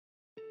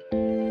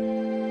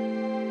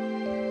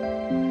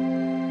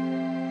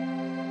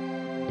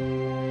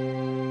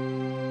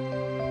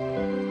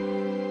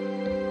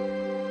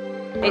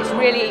It's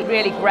really,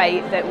 really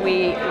great that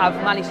we have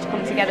managed to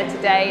come together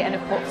today and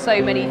have put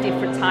so many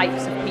different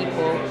types of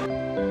people.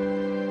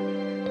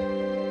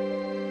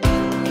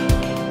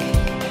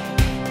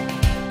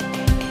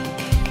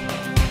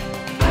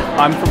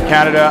 I'm from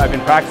Canada. I've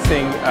been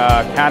practicing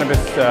cannabis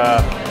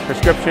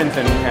prescriptions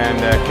and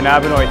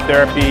cannabinoid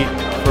therapy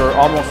for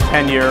almost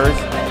 10 years.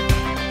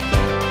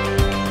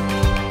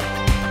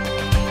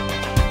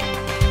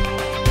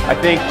 I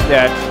think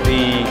that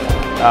the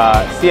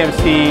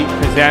CMC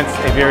presents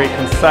a very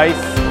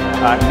concise,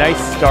 nice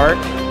start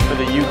for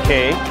the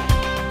UK.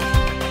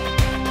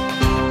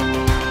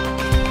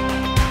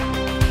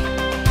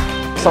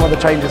 Some of the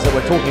changes that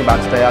we're talking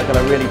about today are going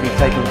to really be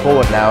taken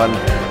forward now,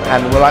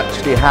 and we'll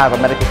actually have a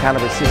medical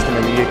cannabis system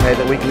in the UK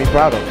that we can be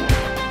proud of.